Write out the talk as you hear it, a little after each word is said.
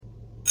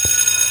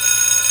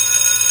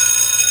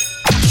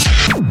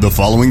The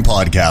following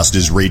podcast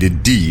is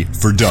rated D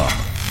for dumb.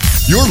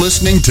 You're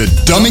listening to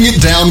Dumbing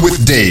It Down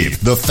with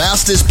Dave, the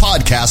fastest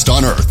podcast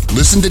on earth.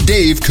 Listen to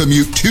Dave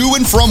commute to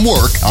and from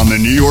work on the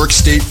New York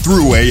State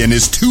Thruway in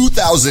his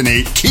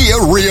 2008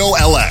 Kia Rio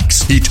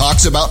LX. He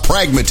talks about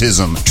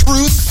pragmatism,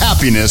 truth,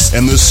 happiness,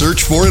 and the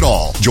search for it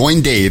all.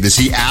 Join Dave as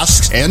he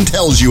asks and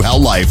tells you how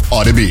life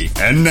ought to be.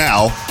 And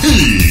now,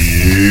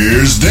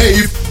 here's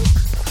Dave.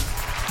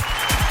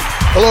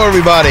 Hello,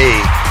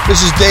 everybody.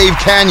 This is Dave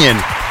Canyon.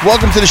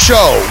 Welcome to the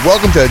show.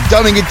 Welcome to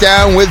Dumbing It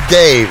Down with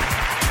Dave.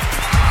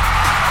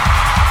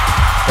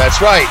 That's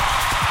right.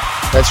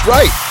 That's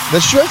right.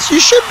 You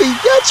should be.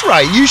 That's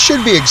right. You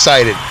should be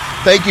excited.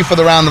 Thank you for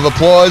the round of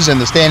applause and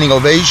the standing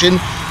ovation.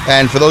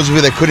 And for those of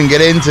you that couldn't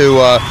get in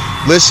to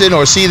listen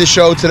or see the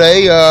show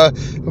today,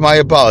 my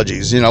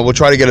apologies. We'll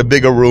try to get a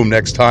bigger room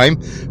next time.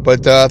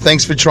 But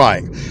thanks for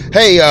trying.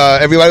 Hey,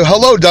 everybody.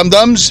 Hello,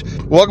 dum-dums.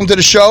 Welcome to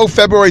the show,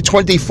 February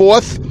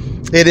 24th.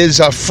 It is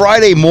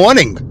Friday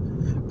morning.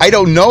 I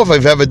don't know if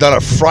I've ever done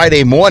a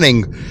Friday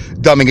morning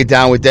Dumbing It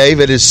Down with Dave.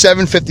 It is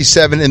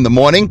 7:57 in the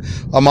morning.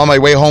 I'm on my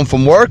way home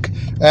from work.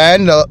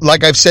 And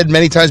like I've said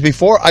many times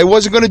before, I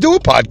wasn't going to do a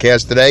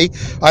podcast today.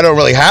 I don't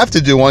really have to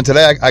do one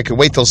today. I could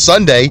wait till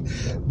Sunday.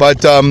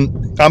 But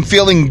I'm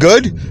feeling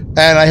good,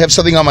 and I have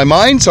something on my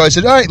mind. So I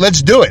said, all right,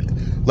 let's do it.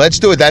 Let's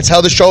do it. That's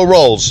how the show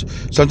rolls.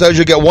 Sometimes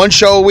you get one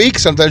show a week.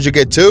 Sometimes you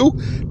get two.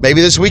 Maybe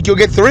this week you'll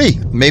get three.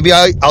 Maybe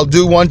I'll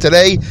do one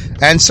today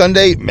and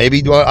Sunday.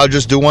 Maybe I'll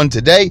just do one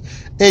today.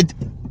 It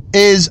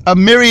is a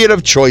myriad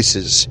of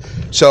choices.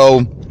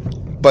 So,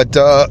 but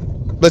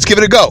let's give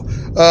it a go.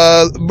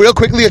 Real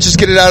quickly, let's just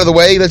get it out of the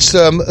way. Let's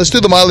do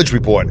the mileage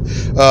report.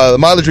 The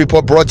mileage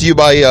report brought to you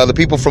by the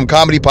people from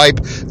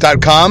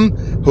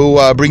ComedyPipe.com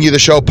who bring you the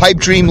show Pipe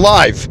Dream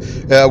Live.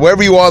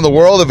 Wherever you are in the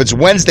world, if it's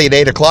Wednesday at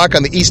 8 o'clock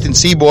on the eastern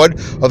seaboard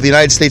of the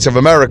United States of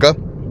America,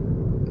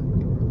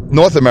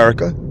 North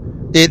America,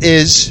 it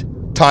is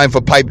time for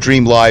Pipe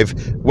Dream Live,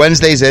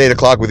 Wednesdays at 8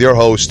 o'clock with your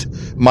host,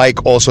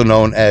 Mike, also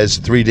known as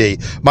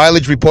 3D.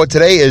 Mileage report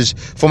today is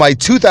for my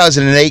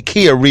 2008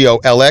 Kia Rio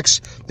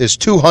LX is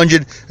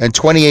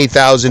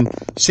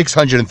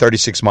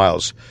 228,636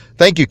 miles.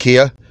 Thank you,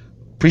 Kia.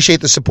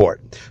 Appreciate the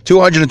support.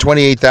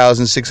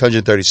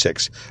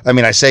 228,636. I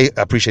mean, I say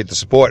appreciate the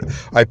support.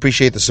 I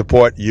appreciate the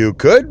support you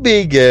could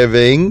be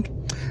giving.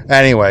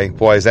 Anyway,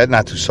 boy, is that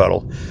not too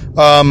subtle.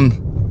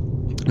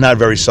 Not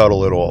very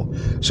subtle at all.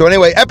 So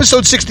anyway,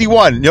 episode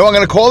 61. You know what I'm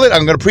going to call it?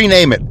 I'm going to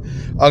prename it.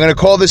 I'm going to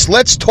call this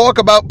Let's Talk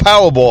About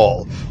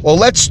Powerball, or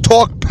Let's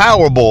Talk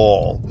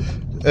Powerball.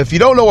 If you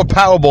don't know what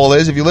Powerball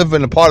is, if you live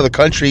in a part of the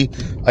country,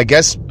 I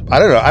guess, I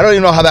don't know. I don't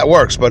even know how that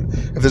works, but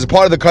if there's a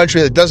part of the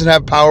country that doesn't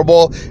have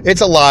Powerball,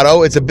 it's a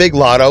lotto. It's a big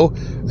lotto.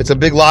 It's a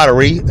big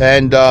lottery.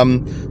 And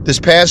this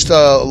past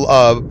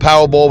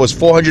Powerball was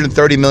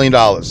 $430 million.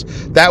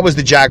 That was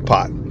the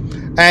jackpot.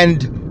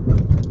 And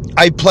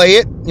I play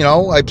it,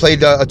 I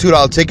played a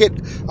 $2 ticket.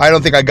 I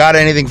don't think I got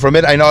anything from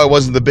it. I know I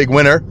wasn't the big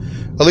winner.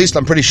 At least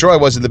I'm pretty sure I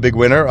wasn't the big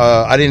winner.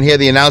 I didn't hear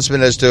the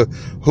announcement as to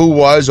who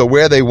was or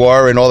where they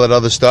were and all that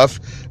other stuff.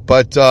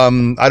 But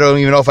I don't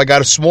even know if I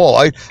got a small.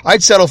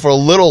 I'd settle for a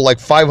little, like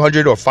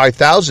 500 or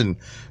 5,000,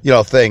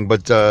 thing.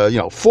 But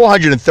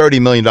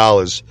 $430 million.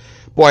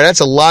 Boy,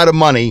 that's a lot of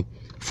money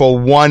for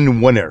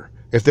one winner.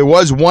 If there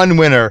was one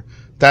winner,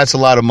 that's a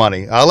lot of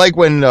money. I like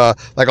when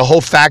like a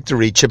whole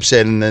factory chips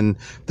in and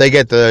they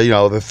get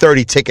the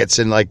 30 tickets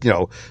and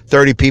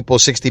 30 people,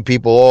 60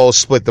 people all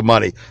split the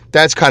money.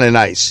 That's kind of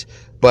nice.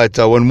 But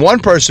when one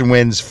person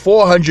wins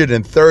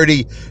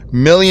 $430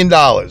 million,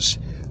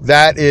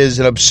 that is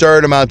an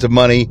absurd amount of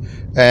money.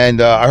 And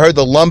I heard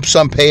the lump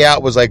sum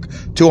payout was like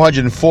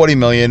 $240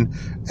 million,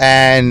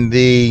 and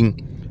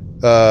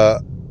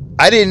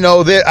I didn't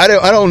know that.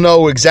 I don't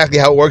know exactly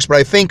how it works, but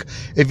I think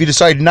if you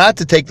decide not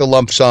to take the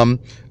lump sum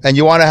and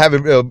you want to have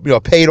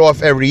it, paid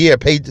off every year,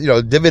 paid,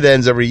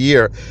 dividends every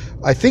year,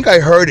 I think I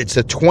heard it's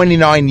a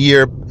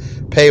 29-year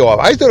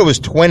payoff. I thought it was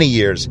 20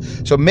 years.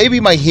 So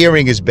maybe my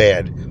hearing is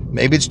bad.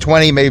 Maybe it's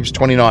 20, maybe it's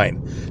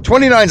 29.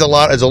 29 is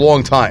a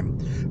long time.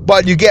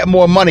 But you get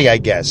more money, I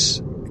guess,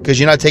 because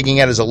you're not taking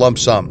it as a lump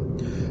sum.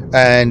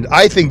 And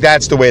I think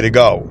that's the way to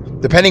go.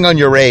 Depending on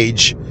your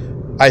age,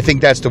 I think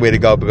that's the way to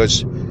go,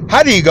 because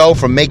how do you go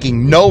from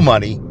making no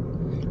money,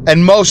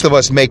 and most of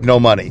us make no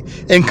money?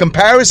 In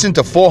comparison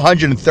to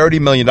 $430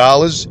 million,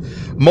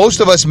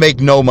 most of us make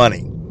no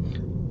money.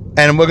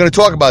 And we're going to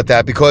talk about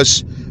that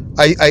because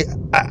I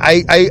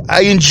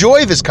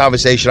enjoy this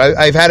conversation.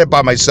 I've had it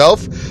by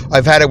myself.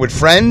 I've had it with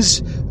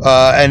friends.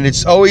 And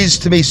it's always,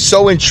 to me,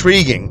 so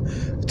intriguing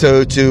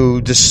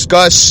to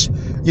discuss,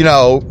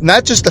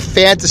 not just the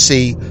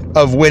fantasy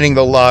of winning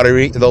the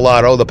lotto,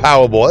 the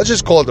Powerball. Let's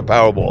just call it the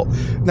Powerball.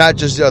 Not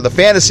just the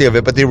fantasy of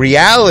it, but the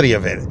reality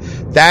of it.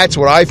 That's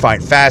what I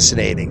find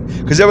fascinating.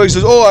 Because everybody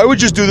says, I would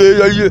just do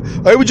this.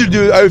 I would just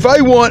do it. If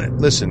I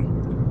want... Listen,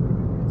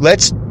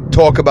 let's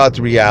talk about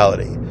the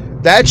reality.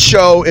 That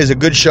show is a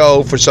good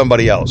show for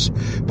somebody else.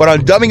 But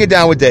on Dumbing It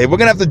Down with Dave, we're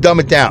going to have to dumb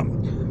it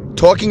down.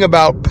 Talking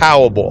about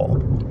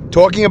Powerball.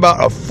 Talking about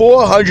a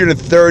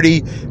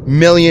 $430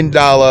 million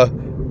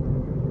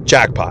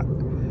jackpot.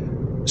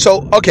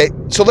 So, okay,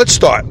 so let's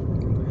start.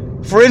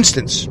 For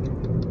instance,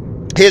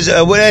 here's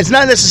it's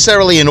not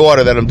necessarily in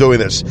order that I'm doing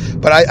this,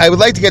 but I would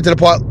like to get to the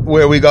part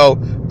where we go,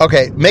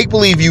 okay, make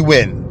believe you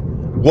win.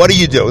 What do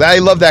you do? I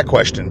love that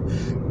question.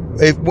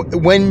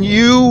 When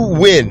you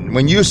win,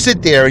 when you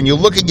sit there and you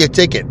look at your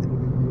ticket,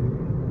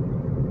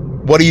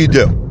 what do you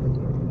do?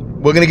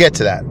 We're going to get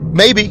to that.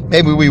 Maybe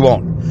we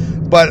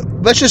won't. But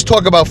let's just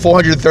talk about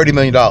 $430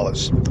 million.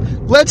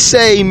 Let's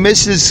say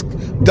Mrs.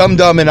 Dum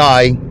Dum and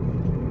I,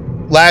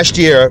 last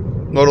year,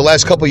 or the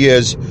last couple of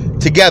years,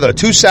 together,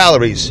 2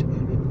 salaries,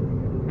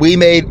 we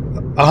made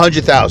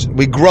 $100,000.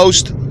 We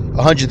grossed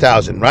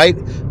 $100,000, right?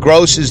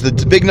 Gross is the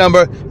big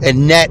number,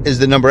 and net is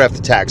the number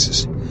after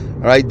taxes.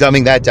 All right,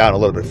 dumbing that down a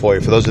little bit for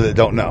you, for those of you that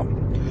don't know.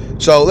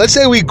 So let's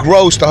say we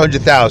grossed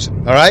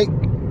 $100,000. All right,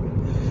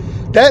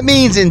 that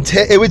means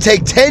it would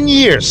take 10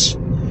 years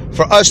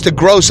for us to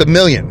gross $1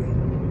 million.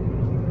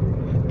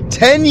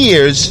 10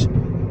 years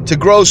to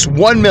gross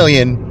 $1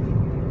 million.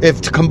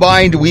 If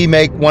combined we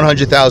make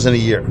 $100,000 a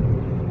year.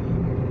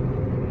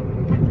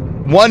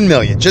 $1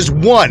 million, just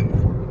one.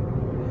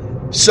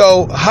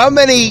 So how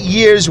many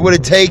years would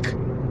it take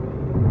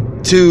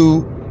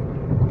to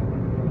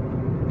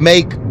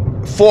make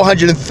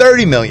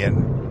 $430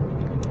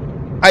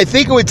 million? I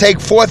think it would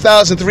take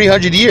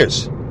 4,300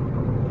 years.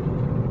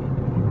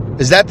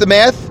 Is that the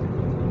math?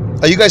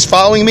 Are you guys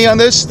following me on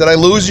this? Did I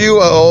lose you,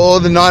 all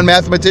the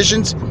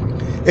non-mathematicians?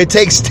 It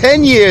takes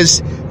 10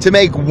 years to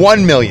make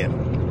 $1 million.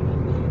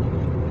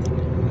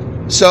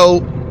 So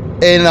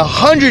in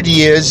 100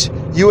 years,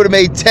 you would have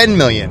made $10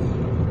 million.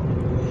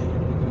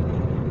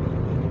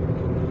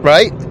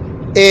 Right?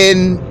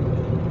 In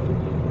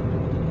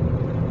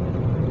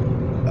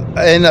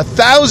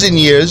 1,000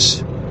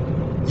 years,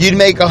 you'd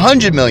make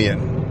 $100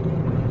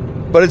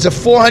 million. But it's a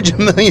 $400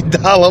 million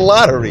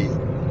lottery.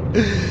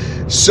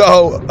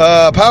 So,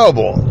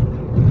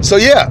 Powerball. So,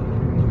 yeah.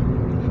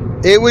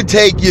 It would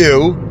take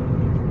you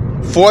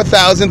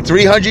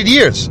 4,300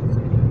 years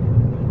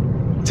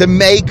to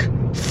make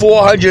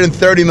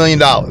 $430 million.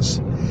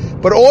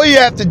 But all you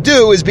have to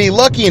do is be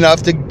lucky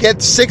enough to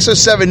get 6 or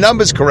 7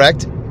 numbers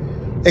correct,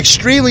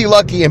 extremely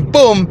lucky, and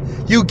boom,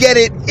 you get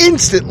it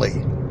instantly.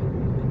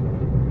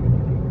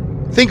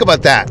 Think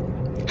about that.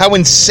 How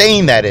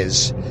insane that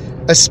is.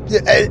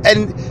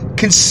 And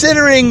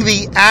considering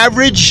the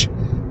average,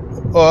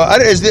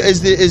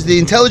 is the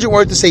intelligent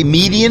word to say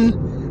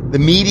median? The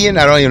median?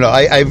 I don't even know.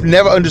 I've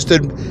never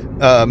understood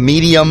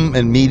medium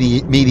and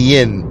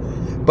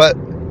median. But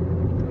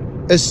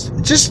let's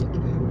just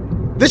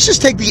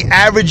take the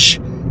average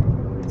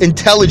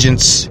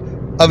intelligence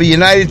of a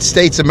United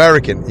States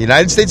American.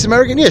 United States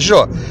American? Yeah,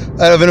 sure.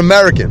 Of an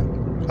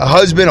American. A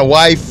husband, a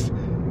wife,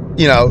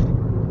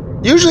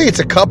 usually it's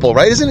a couple,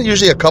 right? Isn't it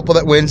usually a couple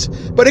that wins?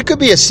 But it could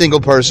be a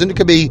single person. It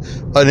could be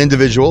an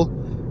individual.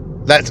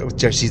 That's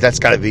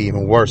got to be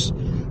even worse.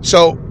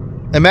 So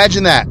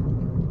imagine that.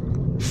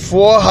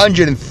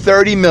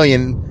 430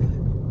 million,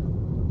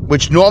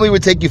 which normally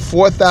would take you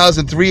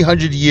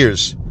 4,300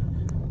 years.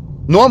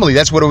 Normally,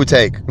 that's what it would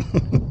take.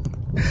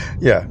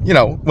 Yeah,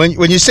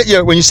 when you set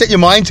your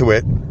mind to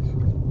it,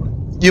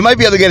 you might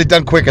be able to get it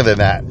done quicker than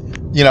that.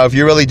 If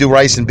you really do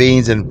rice and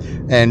beans and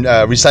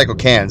recycle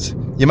cans,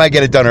 you might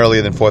get it done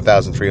earlier than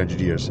 4,300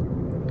 years.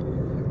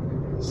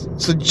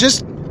 So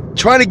just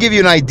trying to give you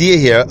an idea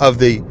here of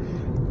the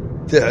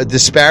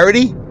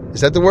disparity.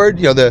 Is that the word?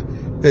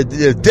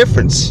 The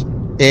difference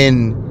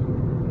in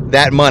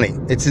that money.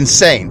 It's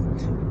insane.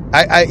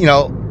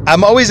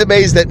 I'm always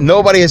amazed that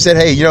nobody has said,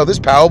 hey, this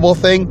Powerball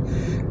thing,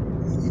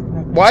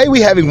 why are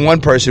we having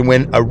one person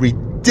win a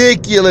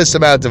ridiculous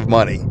amount of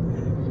money?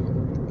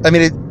 I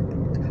mean,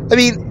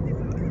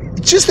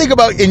 just think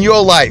about in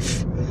your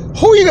life,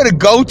 who are you going to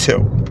go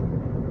to?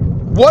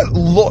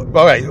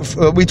 All right,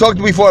 we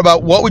talked before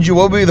about what would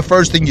be the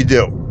first thing you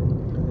do?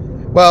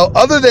 Well,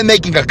 other than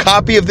making a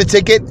copy of the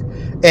ticket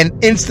and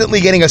instantly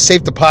getting a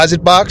safe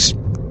deposit box,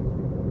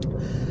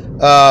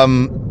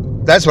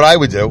 that's what I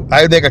would do.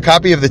 I would make a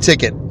copy of the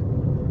ticket.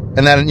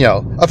 And then,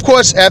 of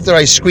course, after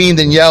I screamed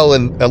and yelled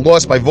and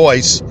lost my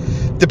voice,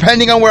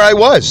 depending on where I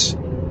was,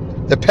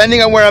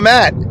 depending on where I'm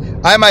at,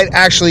 I might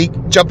actually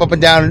jump up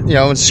and down,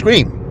 and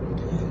scream.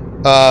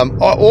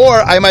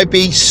 Or I might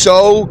be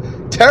so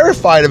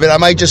terrified of it, I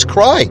might just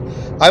cry.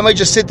 I might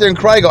just sit there and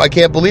cry and go, I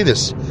can't believe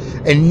this.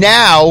 And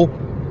now,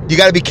 you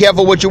got to be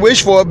careful what you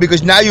wish for,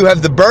 because now you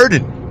have the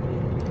burden.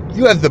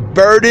 You have the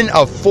burden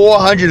of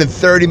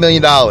 $430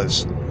 million.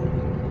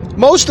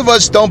 Most of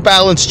us don't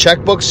balance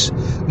checkbooks.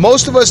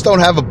 Most of us don't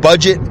have a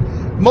budget.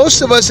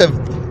 Most of us have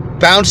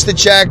bounced a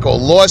check or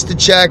lost a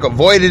check,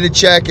 avoided a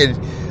check, and,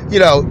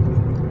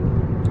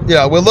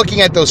 we're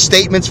looking at those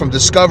statements from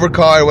Discover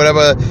card or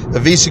whatever, the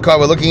Visa card.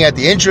 We're looking at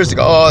the interest.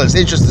 Oh, this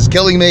interest is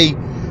killing me.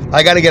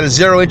 I got to get a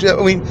zero interest.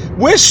 I mean,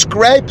 we're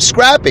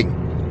scrapping.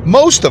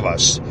 Most of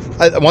us.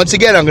 Once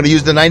again, I'm going to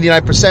use the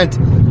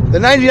 99%. The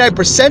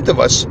 99% of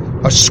us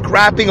are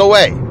scrapping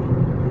away.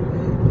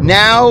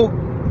 Now,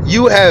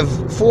 you have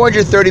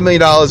 $430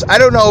 million. I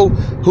don't know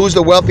who's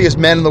the wealthiest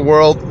men in the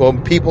world or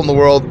people in the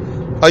world.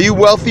 Are you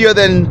wealthier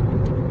than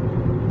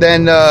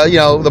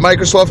the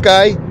Microsoft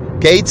guy,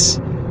 Gates,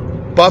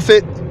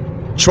 Buffett,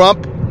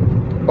 Trump?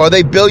 Or are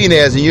they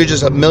billionaires and you're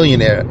just a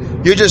millionaire?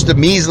 You're just a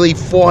measly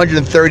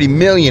 430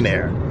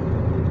 millionaire.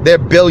 They're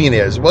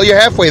billionaires. Well, you're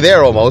halfway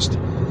there almost.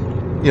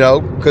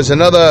 Because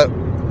another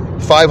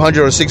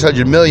 500 or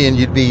 600 million,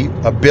 you'd be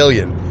a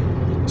billion.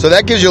 So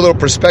that gives you a little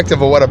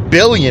perspective of what a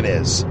billion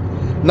is.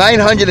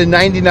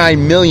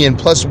 999 million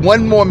plus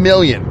one more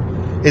million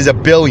is a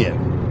billion.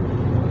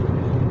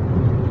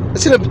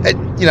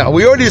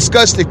 We already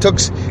discussed it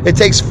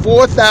takes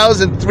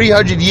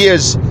 4,300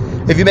 years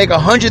if you make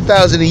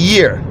 100,000 a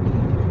year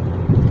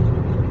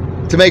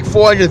to make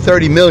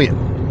 430 million.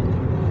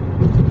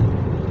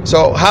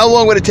 So how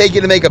long would it take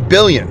you to make a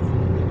billion?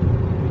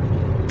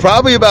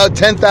 Probably about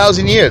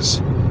 10,000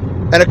 years.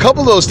 And a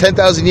couple of those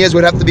 10,000 years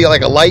would have to be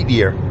like a light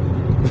year.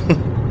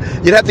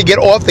 You'd have to get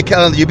off the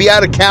calendar. You'd be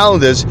out of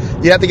calendars.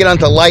 You'd have to get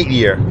onto light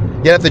year.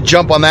 You'd have to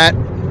jump on that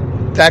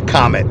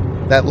comet,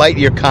 that light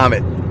year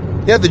comet.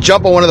 You have to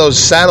jump on one of those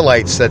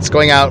satellites that's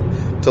going out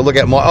to look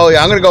at more. Oh,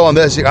 yeah, I'm going to go on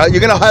this. You're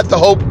going to have to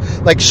hope,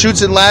 like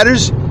Chutes and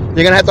Ladders, you're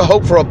going to have to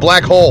hope for a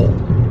black hole.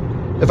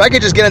 If I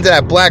could just get into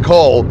that black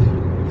hole,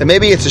 and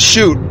maybe it's a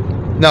chute.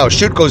 No,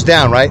 chute goes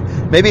down, right?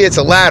 Maybe it's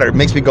a ladder. It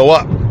makes me go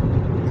up.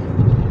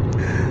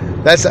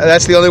 That's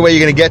the only way you're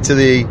going to get to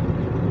the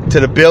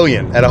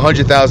billion at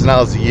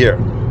 $100,000 a year.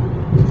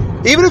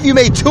 Even if you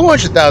made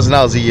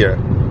 $200,000 a year,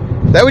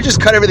 that would just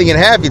cut everything in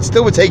half. It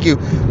still would take you,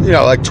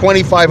 like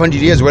 2,500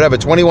 years, whatever,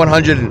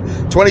 2,100 and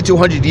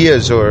 2,200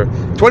 years, or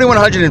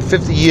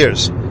 2,150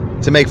 years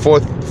to make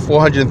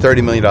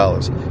 $430 million.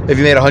 If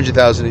you made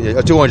 $100,000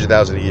 or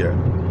 $200,000 a year,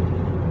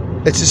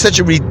 it's just such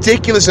a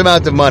ridiculous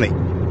amount of money.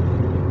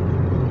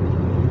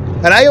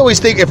 And I always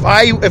think if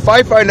I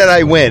find that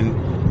I win,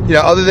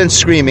 other than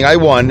screaming, I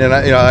won, and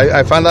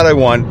I found out I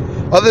won.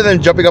 Other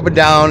than jumping up and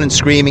down and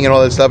screaming and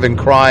all that stuff and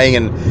crying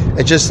and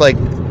it's just like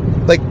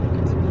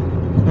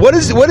what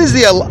is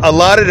the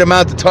allotted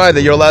amount of time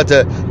that you're allowed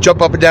to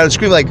jump up and down and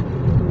scream? Like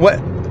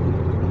what?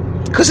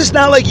 Because it's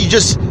not like you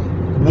just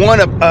won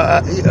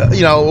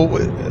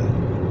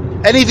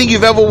anything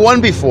you've ever won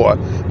before.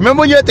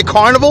 Remember when you're at the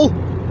carnival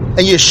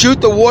and you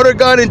shoot the water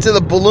gun into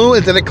the balloon,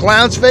 into the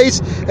clown's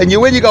face, and you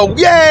win? You go,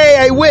 "Yay!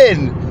 I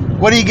win!"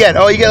 What do you get?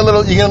 Oh, you get a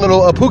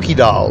Pookie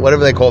doll,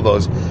 whatever they call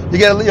those. You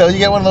get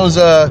one of those.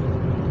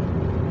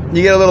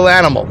 You get a little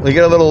animal. You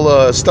get a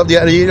little stuff.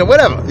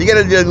 Whatever. You get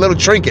a little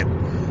trinket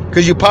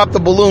because you popped the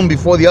balloon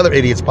before the other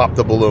idiots popped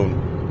the balloon.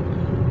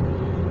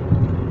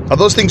 Are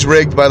those things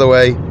rigged, by the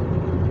way?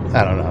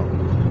 I don't know.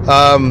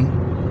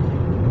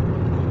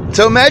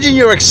 So imagine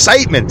your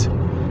excitement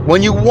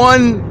when you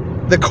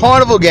won the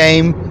carnival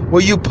game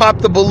where you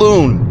popped the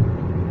balloon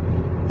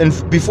and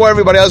before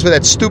everybody else with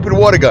that stupid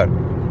water gun.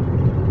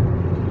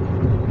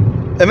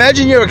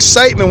 Imagine your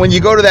excitement when you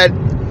go to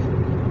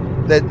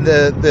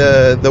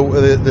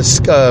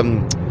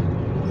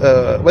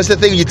what's the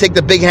thing? You take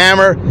the big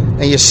hammer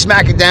and you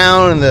smack it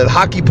down, and the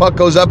hockey puck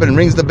goes up and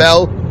rings the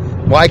bell.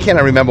 Why can't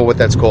I remember what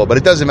that's called? But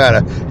it doesn't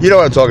matter. You know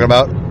what I'm talking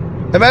about.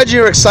 Imagine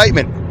your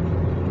excitement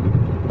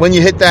when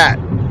you hit that.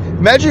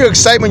 Imagine your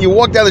excitement when you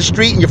walk down the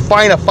street and you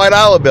find a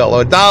 $5 bill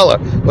or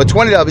 $1 or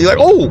 $20. You're like,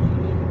 oh,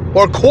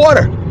 or a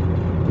quarter.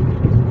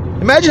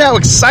 Imagine how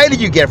excited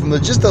you get from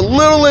just the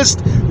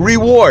littlest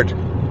reward.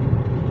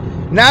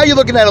 Now you're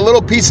looking at a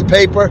little piece of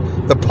paper,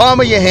 the palm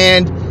of your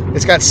hand.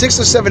 It's got 6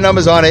 or 7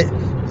 numbers on it.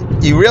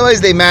 You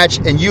realize they match,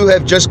 and you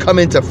have just come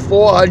into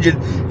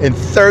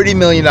 $430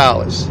 million.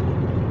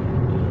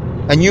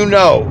 And you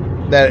know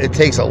that it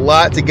takes a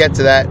lot to get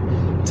to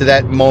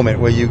that moment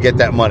where you get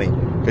that money,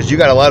 because you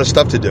got a lot of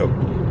stuff to do.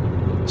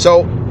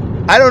 So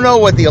I don't know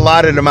what the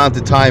allotted amount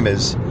of time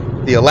is,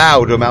 the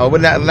allowed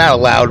amount, not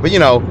allowed, but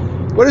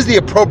what is the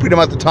appropriate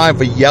amount of time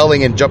for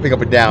yelling and jumping up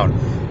and down?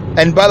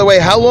 And by the way,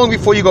 how long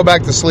before you go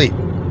back to sleep?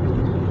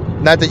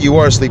 Not that you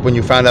were asleep when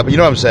you found out, but you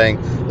know what I'm saying.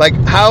 Like,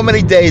 how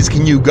many days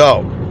can you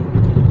go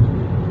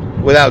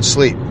without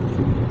sleep?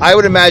 I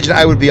would imagine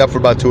I would be up for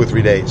about 2 or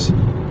 3 days.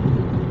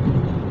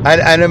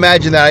 I'd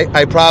imagine that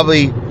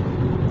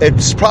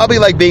it's probably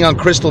like being on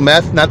crystal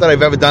meth. Not that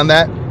I've ever done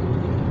that.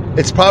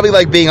 It's probably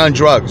like being on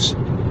drugs,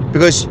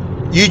 because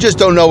you just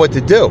don't know what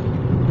to do.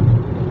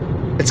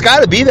 It's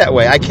got to be that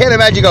way. I can't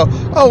imagine you go,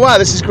 oh, wow,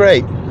 this is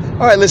great.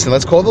 All right, listen,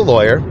 let's call the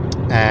lawyer.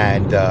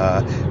 And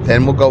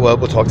then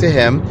we'll talk to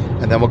him,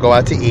 and then we'll go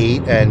out to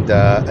eat, and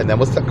then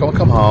we'll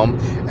come home,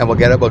 and we'll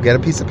get a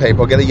piece of paper,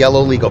 we'll get a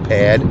yellow legal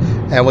pad,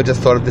 and we'll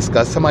just sort of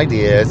discuss some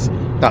ideas.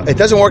 No, it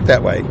doesn't work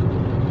that way.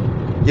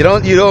 You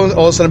don't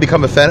all of a sudden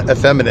become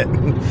effeminate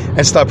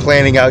and start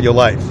planning out your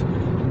life.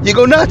 You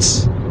go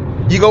nuts.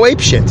 You go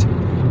apeshit.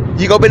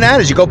 You go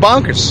bananas. You go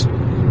bonkers.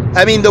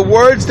 I mean, the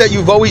words that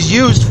you've always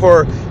used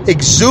for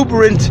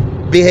exuberant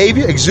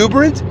behavior,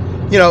 exhilarating,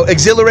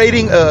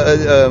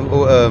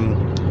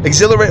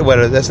 exhilarate.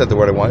 Whatever, that's not the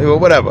word I want.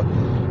 Whatever.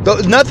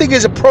 Nothing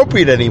is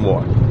appropriate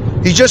anymore.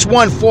 He just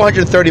won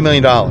 $430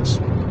 million.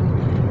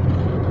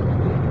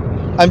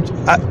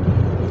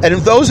 And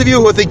if those of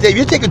you who think, Dave,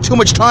 you're taking too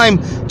much time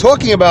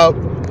talking about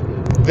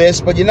this,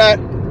 but you're not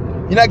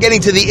You're not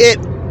getting to the it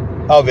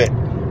of it.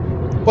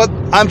 But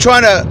I'm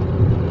trying to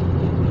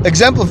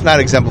not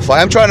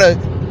exemplify. I'm trying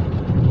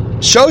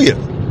to show you.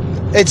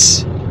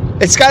 It's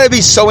got to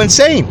be so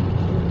insane.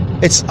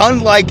 It's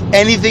unlike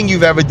anything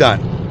you've ever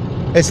done.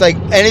 It's like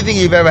anything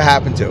you've ever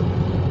happened to.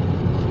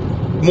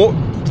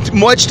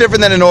 Much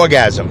different than an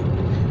orgasm.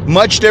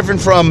 Much different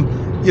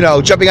from,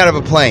 jumping out of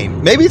a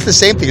plane. Maybe it's the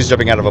same thing as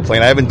jumping out of a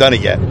plane. I haven't done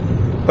it yet.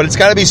 But it's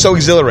got to be so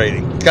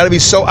exhilarating. It's got to be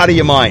so out of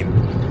your mind.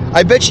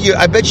 I bet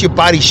your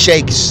body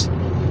shakes.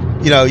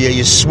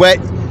 You sweat.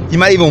 You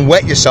might even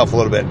wet yourself a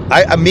little bit.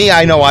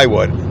 I know I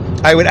would.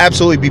 I would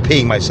absolutely be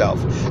peeing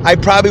myself. I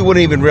probably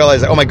wouldn't even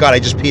realize, oh my God, I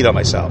just peed on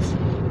myself.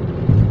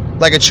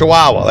 Like a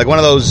chihuahua, like one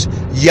of those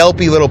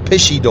yelpy little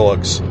pishy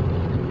dogs.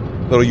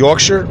 Little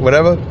Yorkshire,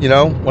 whatever,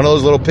 one of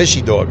those little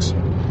pishy dogs.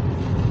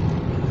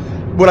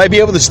 Would I be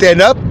able to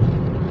stand up?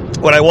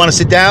 Would I want to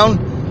sit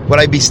down? Would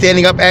I be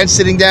standing up and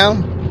sitting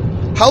down?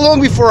 How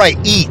long before I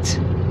eat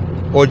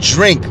or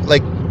drink?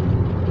 Like,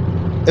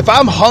 if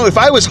I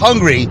was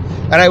hungry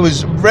and I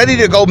was ready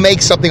to go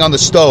make something on the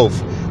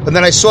stove, and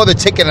then I saw the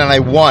ticket and I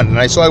won, and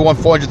I won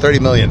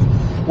 $430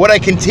 million, would I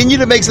continue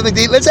to make something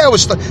to eat? Let's say I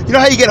was,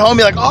 how you get home,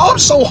 you're like, oh, I'm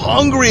so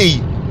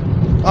hungry.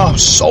 Oh, I'm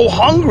so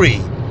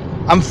hungry.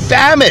 I'm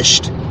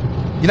famished.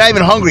 You're not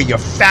even hungry, you're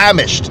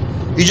famished.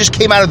 You just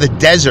came out of the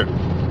desert.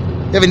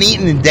 You haven't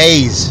eaten in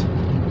days.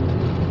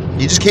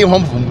 You just came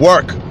home from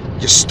work.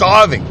 You're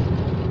starving.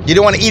 You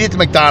didn't want to eat at the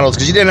McDonald's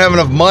because you didn't have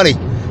enough money.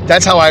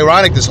 That's how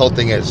ironic this whole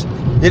thing is.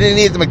 You didn't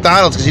eat at the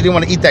McDonald's because you didn't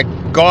want to eat that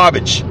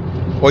garbage.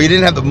 Or you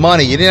didn't have the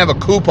money. You didn't have a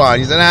coupon.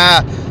 You said,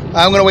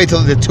 I'm going to wait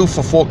till the 2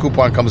 for $4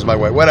 coupon comes my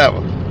way. Whatever.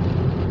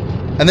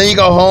 And then you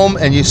go home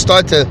and you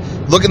start to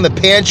look in the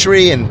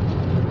pantry and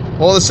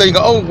all of a sudden you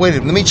go, oh, wait,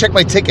 let me check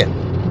my ticket.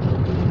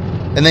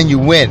 And then you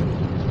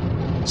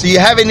win. So you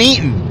haven't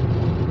eaten.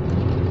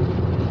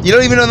 You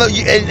don't even know.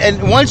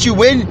 And once you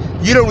win,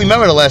 you don't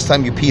remember the last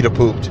time you peed or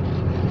pooped.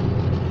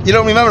 You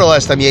don't remember the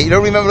last time you ate. You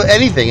don't remember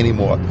anything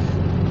anymore.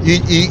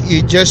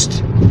 You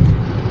just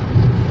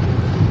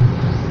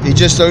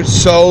are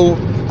so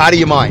out of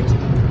your mind.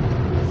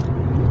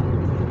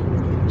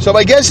 So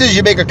my guess is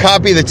you make a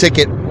copy of the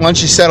ticket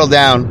once you settle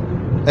down,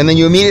 and then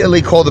you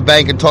immediately call the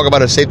bank and talk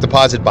about a safe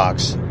deposit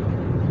box.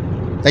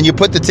 And you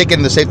put the ticket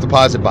in the safe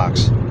deposit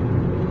box.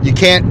 You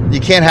can't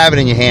have it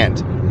in your hand.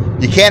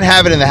 You can't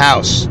have it in the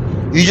house.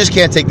 You just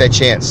can't take that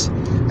chance.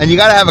 And you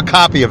got to have a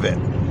copy of it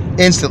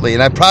instantly.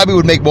 And I probably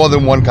would make more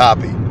than one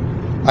copy.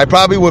 I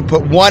probably would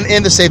put one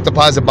in the safe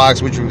deposit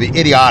box, which would be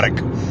idiotic.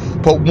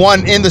 Put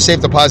one in the safe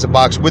deposit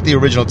box with the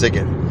original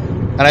ticket.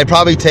 And I'd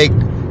probably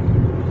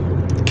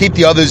keep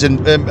the others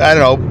in, I don't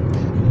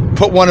know,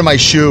 put one in my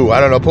shoe. I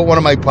don't know, put one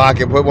in my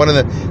pocket, put one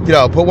in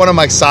put one in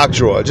my sock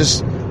drawer.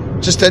 Just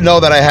to know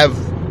that I have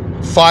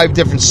 5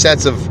 different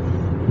sets of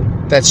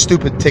that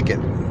stupid ticket.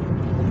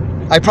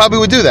 I probably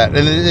would do that,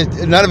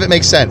 and none of it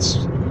makes sense.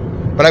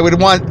 But I would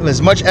want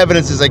as much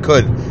evidence as I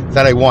could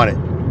that I want it.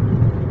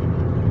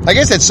 I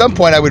guess at some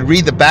point I would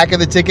read the back of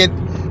the ticket,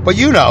 but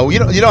you don't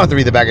have to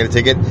read the back of the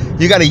ticket.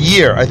 You got a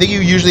year. I think you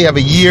usually have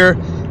a year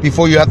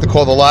before you have to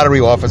call the lottery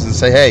office and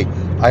say, hey,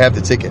 I have the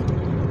ticket.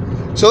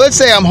 So let's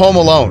say I'm home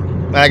alone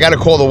and I got to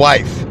call the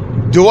wife.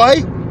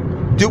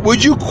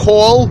 Would you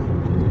call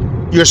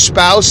your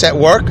spouse at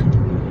work?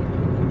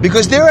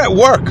 Because they're at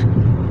work.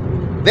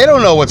 They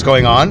don't know what's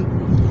going on.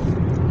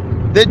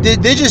 They're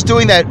just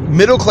doing that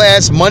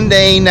middle-class,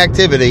 mundane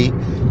activity,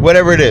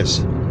 whatever it is.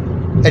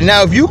 And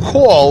now if you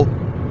call,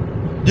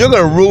 you're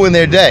going to ruin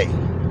their day.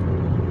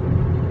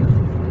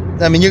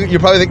 I mean, you're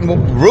probably thinking, well,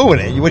 ruin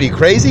it? What, are you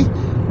crazy?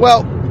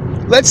 Well,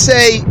 let's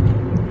say,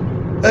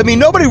 I mean,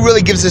 nobody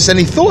really gives this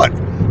any thought.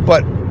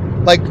 But,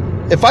 like,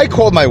 if I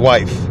called my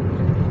wife,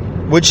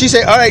 would she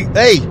say, all right,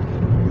 hey,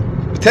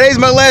 today's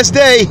my last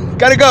day,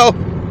 gotta go?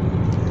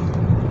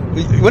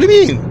 What do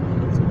you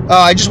mean?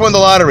 I just won the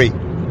lottery.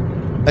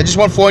 I just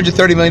won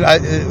 $430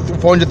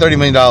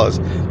 million.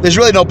 There's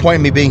really no point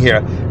in me being here.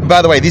 And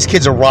by the way, these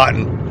kids are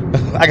rotten.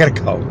 I gotta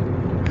go.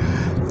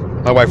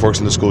 My wife works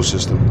in the school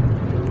system.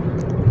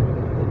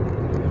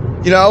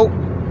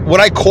 Would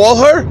I call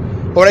her,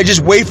 or would I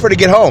just wait for her to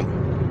get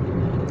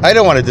home? I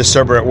don't want to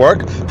disturb her at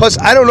work. Plus,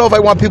 I don't know if I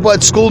want people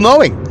at school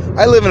knowing.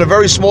 I live in a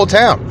very small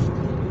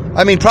town.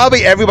 I mean,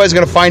 probably everybody's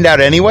going to find out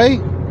anyway.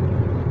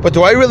 But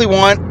do I really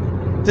want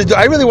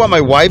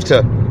my wife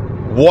to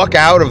walk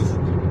out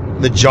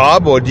of the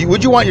job, or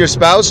would you want your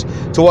spouse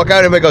to walk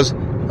out and everybody goes,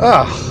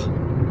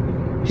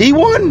 he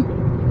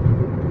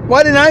won?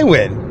 Why didn't I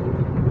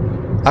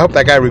win? I hope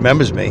that guy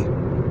remembers me.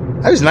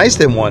 I was nice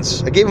to him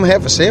once. I gave him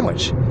half a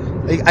sandwich.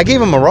 I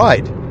gave him a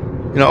ride,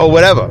 or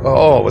whatever.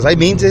 Oh, was I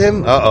mean to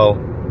him?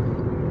 Uh-oh.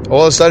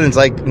 All of a sudden, it's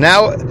like,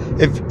 now,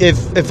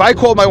 if I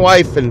called my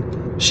wife and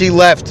she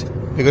left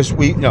because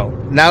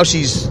now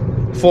she's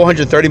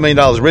 $430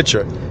 million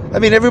richer, I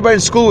mean, everybody in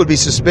school would be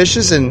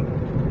suspicious, and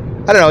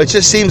I don't know, it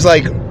just seems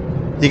like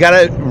you got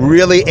to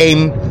really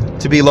aim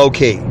to be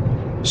low-key.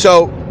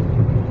 So,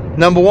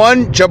 number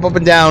one, jump up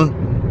and down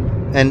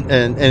and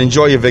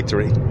enjoy your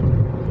victory.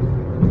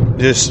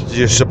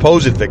 your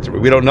supposed victory.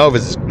 We don't know if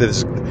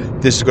this is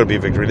going to be a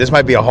victory. This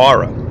might be a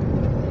horror.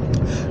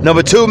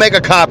 Number 2, make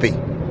a copy.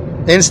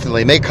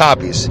 Instantly, make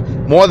copies.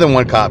 More than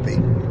one copy.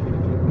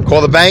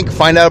 Call the bank,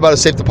 find out about a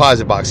safe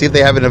deposit box. See if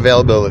they have an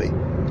availability.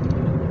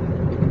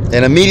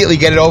 And immediately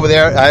get it over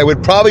there. I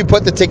would probably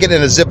put the ticket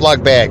in a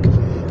Ziploc bag.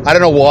 I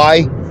don't know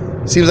why.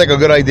 Seems like a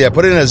good idea.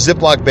 Put it in a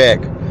Ziploc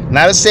bag.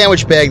 Not a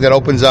sandwich bag that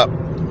opens up.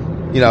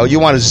 You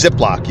want a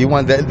Ziploc. You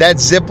want that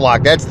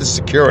Ziploc. That's the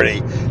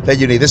security that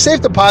you need. The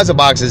safe deposit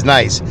box is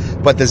nice,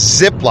 but the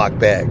Ziploc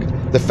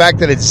bag, the fact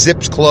that it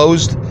zips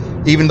closed,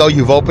 even though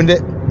you've opened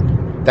it,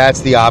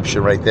 that's the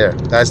option right there.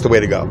 That's the way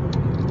to go.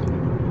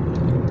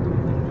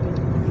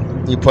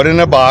 You put it in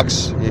a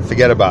box, you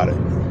forget about it.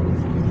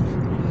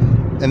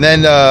 And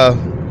then,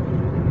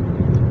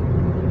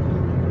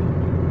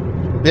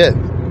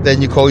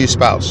 then you call your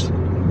spouse.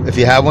 If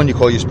you have one, you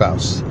call your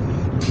spouse.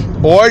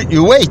 Or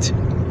you wait.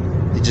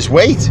 You just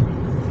wait.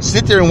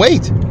 Sit there and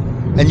wait.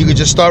 And you can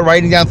just start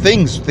writing down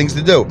things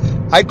to do.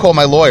 I'd call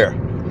my lawyer.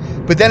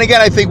 But then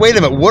again, I think, wait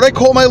a minute, would I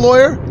call my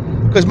lawyer?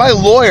 Because my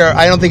lawyer,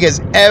 I don't think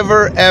has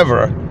ever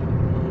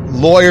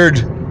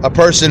lawyered a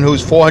person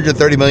who's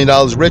 $430 million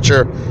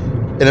richer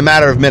in a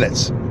matter of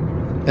minutes,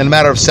 in a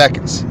matter of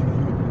seconds.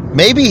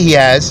 Maybe he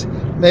has.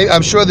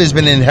 I'm sure there's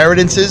been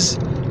inheritances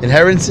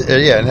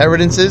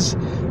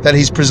that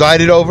he's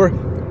presided over.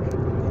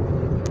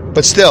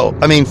 But still,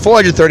 I mean,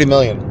 $430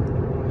 million.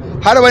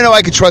 How do I know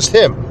I could trust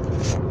him?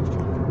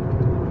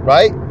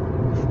 Right?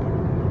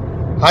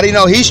 How do you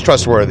know he's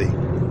trustworthy?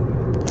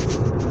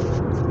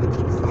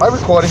 Am I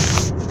recording?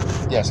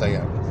 Yes, I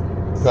am.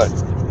 Good.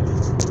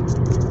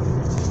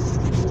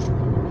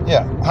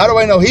 Yeah. How do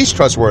I know he's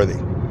trustworthy?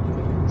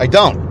 I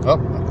don't. Oh,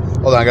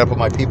 hold on. I got to put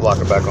my P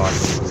blocker back on.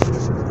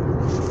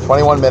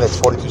 21 minutes,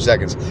 42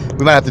 seconds.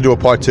 We might have to do a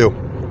part 2.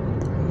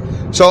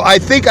 So I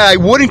think I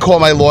wouldn't call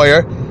my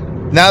lawyer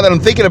now that I'm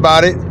thinking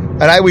about it,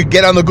 and I would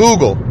get on the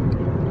Google,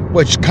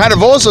 which kind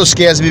of also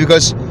scares me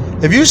because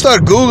if you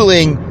start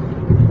Googling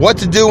what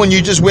to do when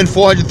you just win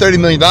 $430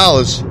 million,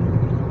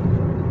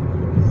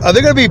 are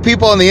there going to be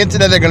people on the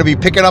internet that are going to be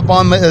picking up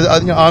on me?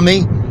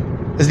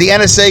 Is the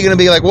NSA going to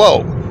be like,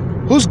 whoa,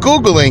 who's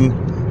Googling?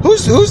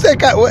 Who's that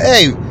guy?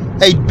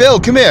 Hey, Bill,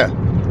 come here.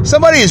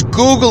 Somebody is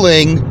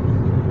Googling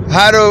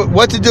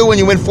what to do when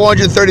you win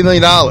 $430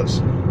 million.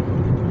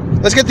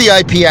 Let's get the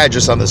IP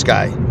address on this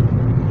guy.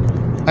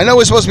 I know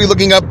we're supposed to be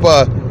looking up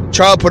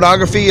child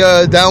pornography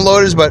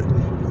downloaders, but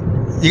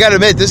you got to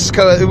admit, this is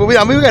kind of, we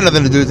got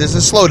nothing to do with this.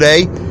 It's a slow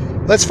day.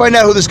 Let's find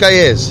out who this guy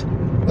is.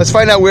 Let's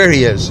find out where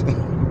he is.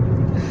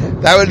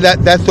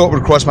 That thought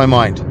would cross my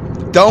mind.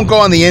 Don't go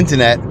on the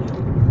internet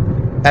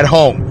at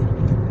home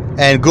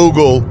and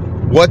Google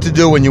what to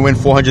do when you win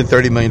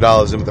 $430 million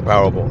with the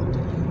Powerball.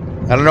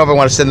 I don't know if I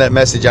want to send that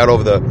message out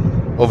over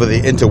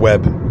the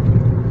interweb.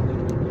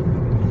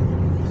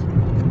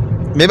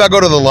 Maybe I'll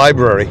go to the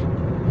library,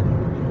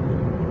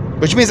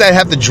 which means I'd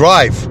have to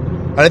drive.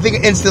 And I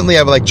think instantly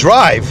I'd be like,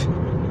 drive?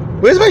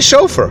 Where's my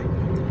chauffeur?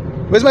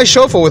 Where's my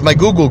chauffeur with my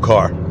Google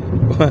car?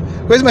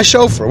 Where's my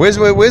chauffeur?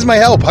 Where's my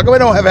help? How come I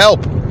don't have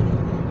help?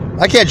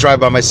 I can't drive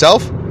by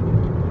myself.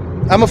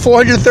 I'm a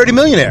 $430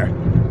 millionaire.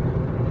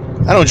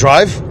 I don't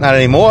drive. Not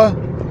anymore.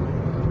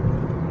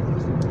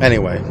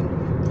 Anyway.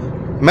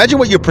 Imagine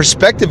what your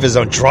perspective is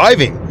on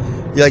driving.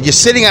 You're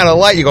sitting at a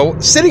light. You go,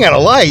 sitting at a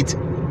light?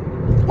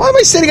 Why am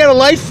I sitting at a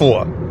light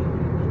for?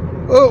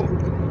 Oh,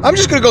 I'm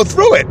just going to go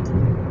through it.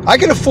 I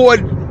can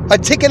afford a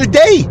ticket a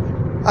day.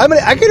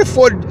 I can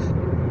afford...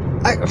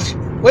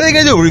 what are they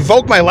going to do?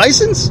 Revoke my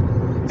license?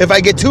 If I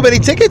get too many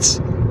tickets?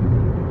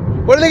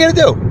 What are they going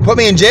to do? Put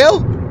me in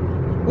jail?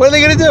 What are they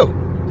going to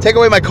do? Take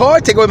away my car?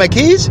 Take away my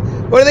keys?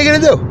 What are they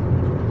going to do?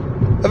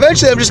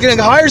 Eventually, I'm just going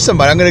to hire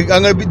somebody. I'm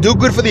going to do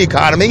good for the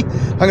economy.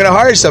 I'm going to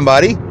hire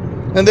somebody,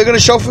 and they're going to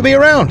chauffeur me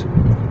around.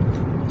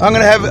 I'm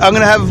going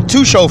to have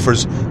 2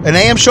 chauffeurs, an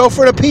AM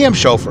chauffeur and a PM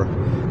chauffeur,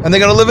 and they're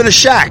going to live in a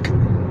shack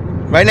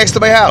right next to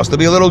my house. There'll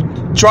be a little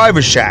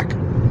driver's shack.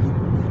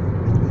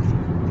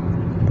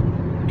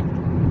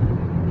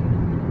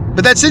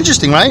 But that's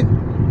interesting, right?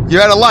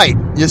 You're at a light.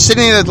 You're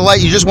sitting at the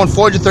light. You just won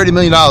 $430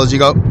 million. You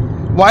go,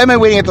 why am I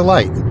waiting at the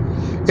light?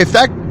 If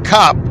that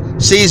cop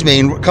sees me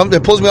and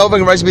pulls me over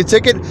and writes me a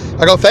ticket,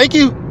 I go, thank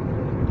you.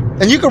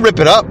 And you can rip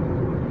it up.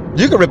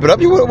 You can rip it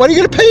up. What are you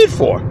going to pay it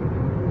for?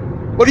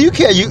 What do you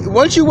care?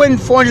 Once you win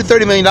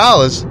 $430 million,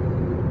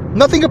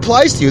 nothing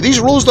applies to you. These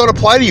rules don't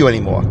apply to you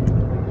anymore.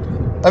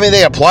 I mean,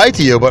 they apply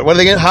to you, but how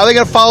are they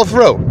going to follow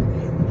through?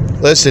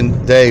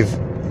 Listen, Dave,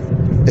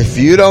 if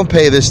you don't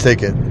pay this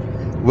ticket,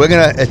 we're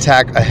going to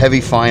attack a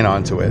heavy fine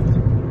onto it.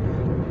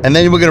 And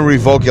then we're going to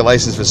revoke your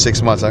license for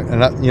 6 months. I'd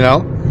be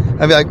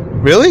like,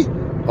 really?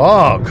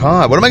 Oh,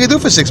 God. What am I going to do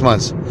for 6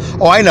 months?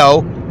 Oh, I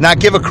know. Not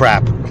give a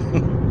crap.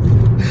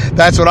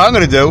 That's what I'm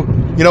going to do.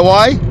 You know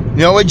why? You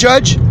know what,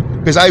 Judge?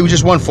 Because I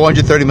just won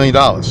 $430 million.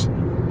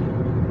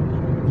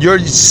 Your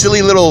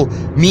silly little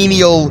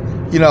menial,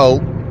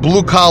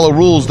 blue-collar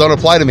rules don't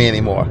apply to me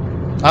anymore.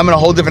 I'm in a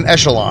whole different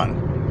echelon.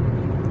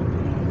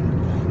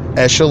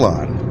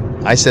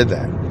 I said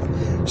that.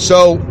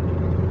 So,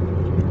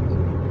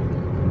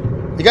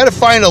 You got to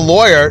find a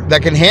lawyer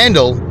that can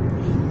handle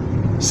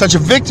such a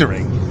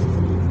victory.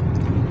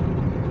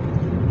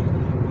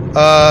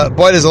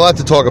 Boy, there's a lot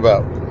to talk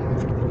about.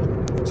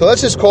 So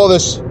let's just call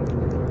this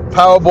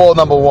Powerball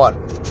number 1.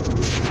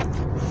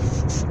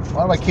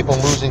 Why do I keep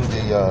on losing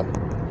the...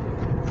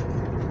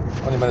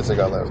 how many minutes I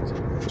got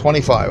left?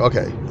 25,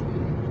 okay.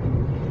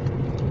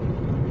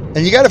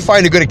 And you got to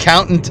find a good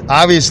accountant,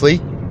 obviously.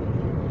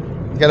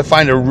 You got to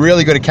find a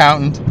really good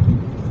accountant.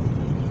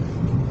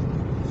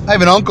 I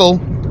have an uncle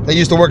that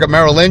used to work at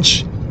Merrill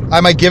Lynch. I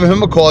might give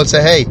him a call and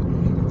say, hey,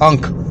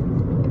 Unc.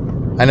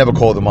 I never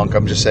called him Unc,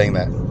 I'm just saying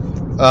that.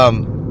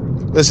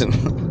 Listen,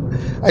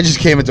 I just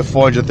came into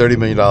 $430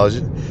 million.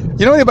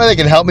 You know anybody that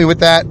can help me with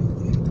that?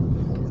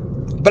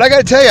 But I got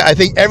to tell you, I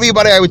think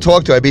everybody I would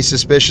talk to, I'd be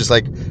suspicious.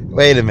 Like,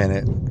 wait a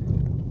minute.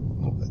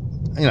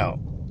 You know,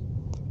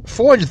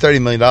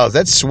 $430 million,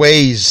 that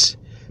sways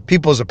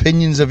people's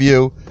opinions of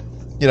you.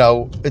 You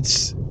know,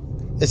 it's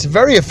a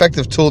very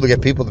effective tool to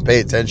get people to pay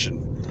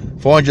attention.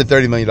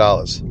 $430 million.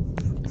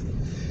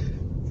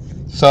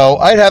 So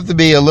I'd have to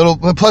be a little...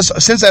 Plus,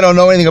 since I don't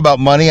know anything about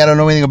money, I don't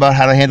know anything about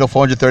how to handle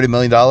 $430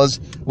 million.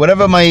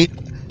 Whatever my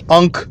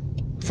Unc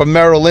from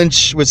Merrill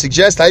Lynch would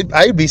suggest,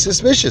 I'd be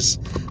suspicious.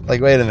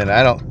 Like, wait a minute,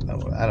 I don't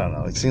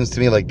know. It seems to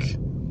me like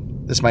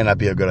this might not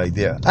be a good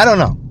idea. I don't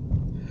know.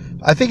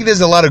 I think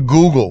there's a lot of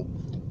Google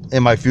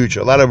in my future,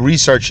 a lot of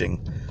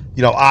researching,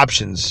 you know,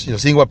 options, you know,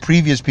 seeing what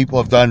previous people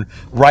have done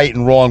right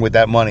and wrong with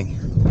that money.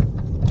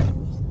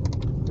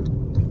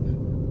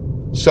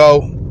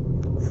 So,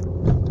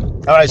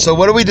 all right, so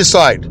what do we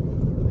decide?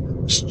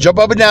 Jump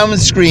up and down and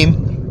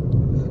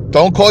scream.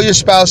 Don't call your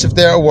spouse if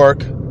they're at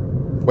work.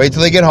 Wait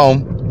till they get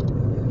home.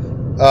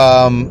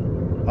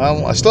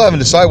 I still haven't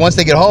decided. Once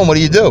they get home, what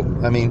do you do?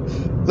 I mean,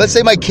 let's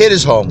say my kid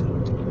is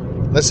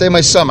home. Let's say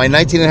my son, my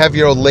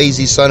 19-and-a-half-year-old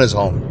lazy son is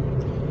home.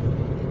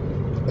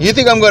 You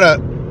think I'm going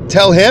to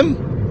tell him?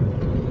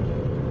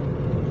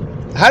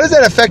 How does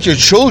that affect your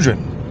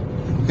children?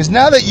 Because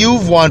now that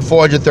you've won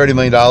 $430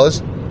 million,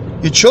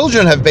 your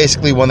children have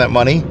basically won that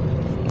money.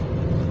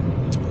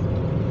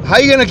 How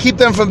are you going to keep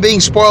them from being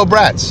spoiled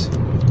brats?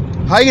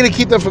 How are you going to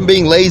keep them from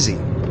being lazy?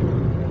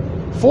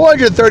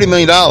 $430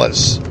 million.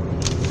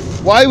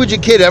 Why would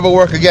your kid ever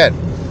work again?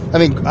 I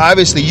mean,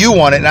 obviously you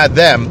want it, not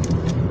them.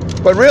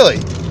 But really,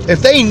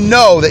 if they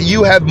know that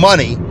you have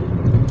money,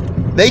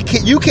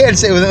 you can't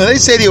say, when they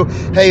say to you,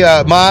 hey,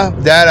 Ma,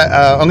 Dad,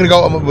 I'm going to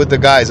go with the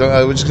guys.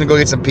 We're just going to go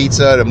get some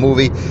pizza at a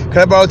movie. Can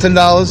I borrow $10?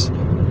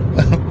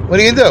 What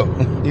are you going to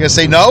do? You going to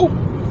say no?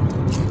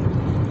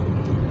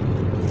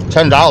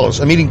 $10.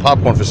 I'm eating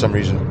popcorn for some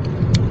reason.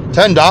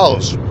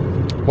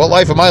 $10. What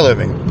life am I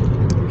living?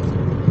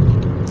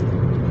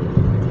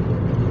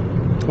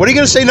 What are you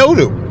going to say no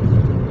to?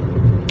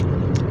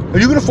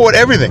 You can afford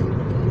everything.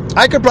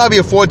 I could probably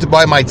afford to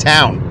buy my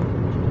town.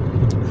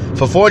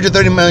 For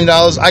 $430 million,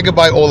 I could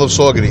buy all of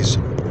Saugerties.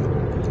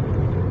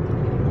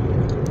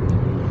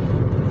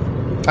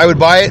 I would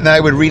buy it and I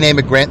would rename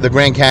it the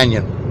Grand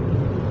Canyon.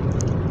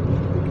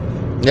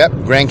 Yep,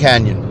 Grand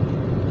Canyon.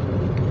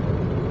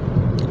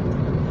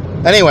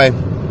 Anyway,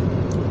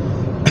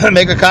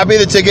 make a copy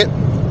of the ticket,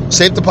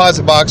 safe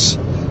deposit box,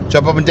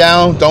 jump up and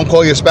down, don't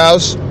call your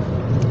spouse,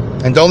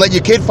 and don't let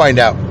your kid find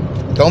out.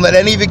 Don't let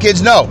any of your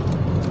kids know.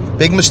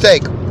 Big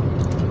mistake.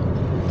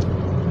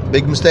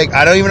 Big mistake.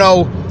 I don't even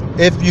know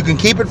if you can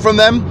keep it from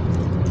them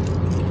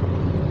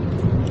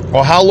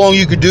or how long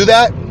you could do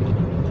that.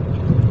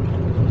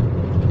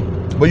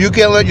 But you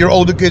can't let your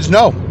older kids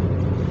know.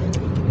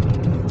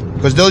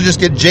 Because they'll just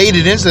get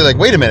jaded instantly.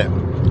 Like, wait a minute.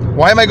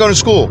 Why am I going to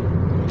school?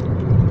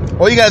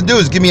 All you got to do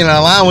is give me an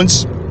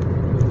allowance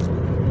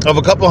of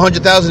a couple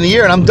 $100,000 a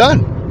year and I'm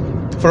done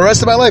for the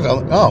rest of my life.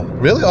 Oh,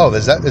 really? Oh,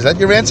 is that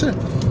your answer?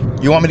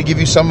 You want me to give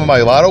you some of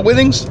my lotto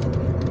winnings?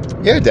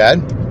 Yeah,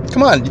 Dad.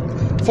 Come on.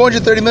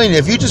 $430 million.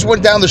 If you just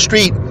went down the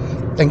street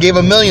and gave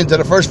 $1 million to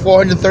the first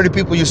 430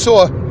 people you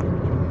saw,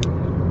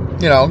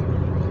 you know,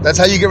 that's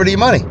how you get rid of your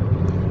money.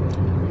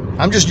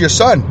 I'm just your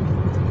son.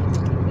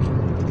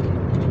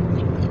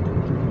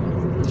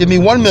 Give me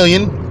 $1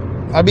 million,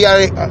 I'll be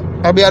out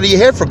of your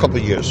hair for a couple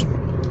of years.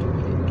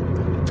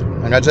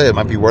 I gotta tell you, it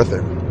might be worth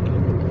it.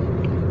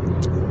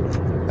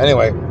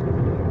 Anyway,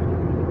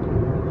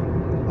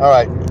 all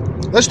right,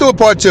 let's do a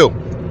part 2. All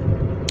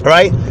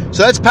right,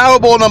 so that's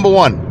Powerball number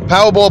 1.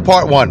 Powerball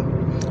part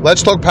 1.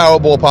 Let's talk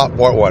Powerball part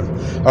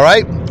 1. All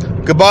right,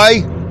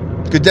 goodbye,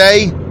 good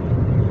day,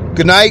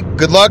 good night,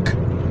 good luck,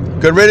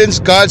 good riddance,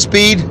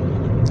 Godspeed,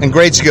 and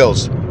great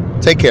skills.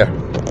 Take care.